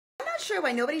not sure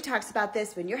why nobody talks about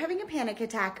this when you're having a panic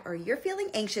attack or you're feeling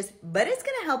anxious, but it's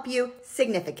going to help you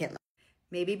significantly.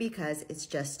 Maybe because it's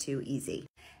just too easy.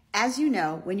 As you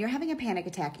know, when you're having a panic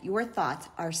attack, your thoughts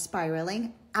are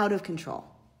spiraling out of control.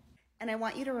 And I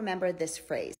want you to remember this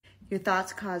phrase: your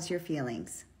thoughts cause your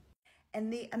feelings.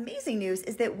 And the amazing news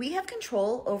is that we have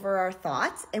control over our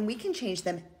thoughts and we can change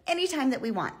them anytime that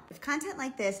we want. If content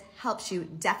like this helps you,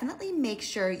 definitely make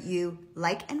sure you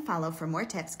like and follow for more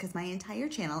tips, because my entire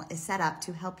channel is set up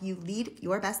to help you lead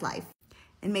your best life.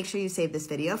 And make sure you save this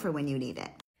video for when you need it.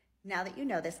 Now that you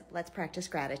know this, let's practice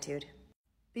gratitude.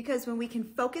 Because when we can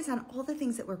focus on all the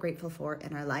things that we're grateful for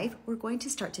in our life, we're going to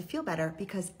start to feel better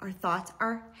because our thoughts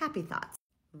are happy thoughts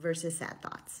versus sad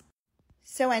thoughts.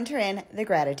 So enter in the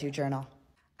gratitude journal.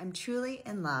 I'm truly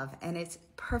in love, and it's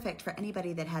perfect for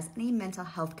anybody that has any mental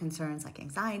health concerns like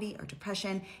anxiety or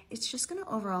depression. It's just going to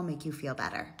overall make you feel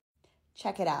better.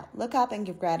 Check it out. Look up and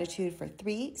give gratitude for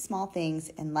 3 small things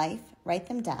in life. Write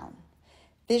them down.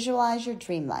 Visualize your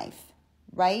dream life.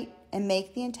 Write and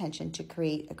make the intention to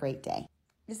create a great day.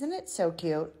 Isn't it so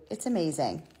cute? It's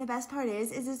amazing. The best part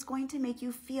is it's going to make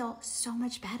you feel so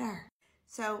much better.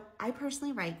 So I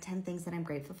personally write 10 things that I'm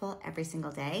grateful for every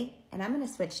single day, and I'm going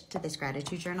to switch to this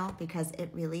gratitude journal because it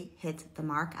really hits the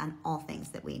mark on all things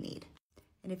that we need.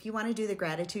 And if you want to do the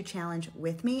gratitude challenge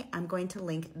with me, I'm going to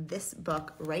link this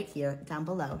book right here down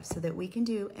below so that we can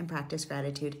do and practice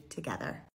gratitude together.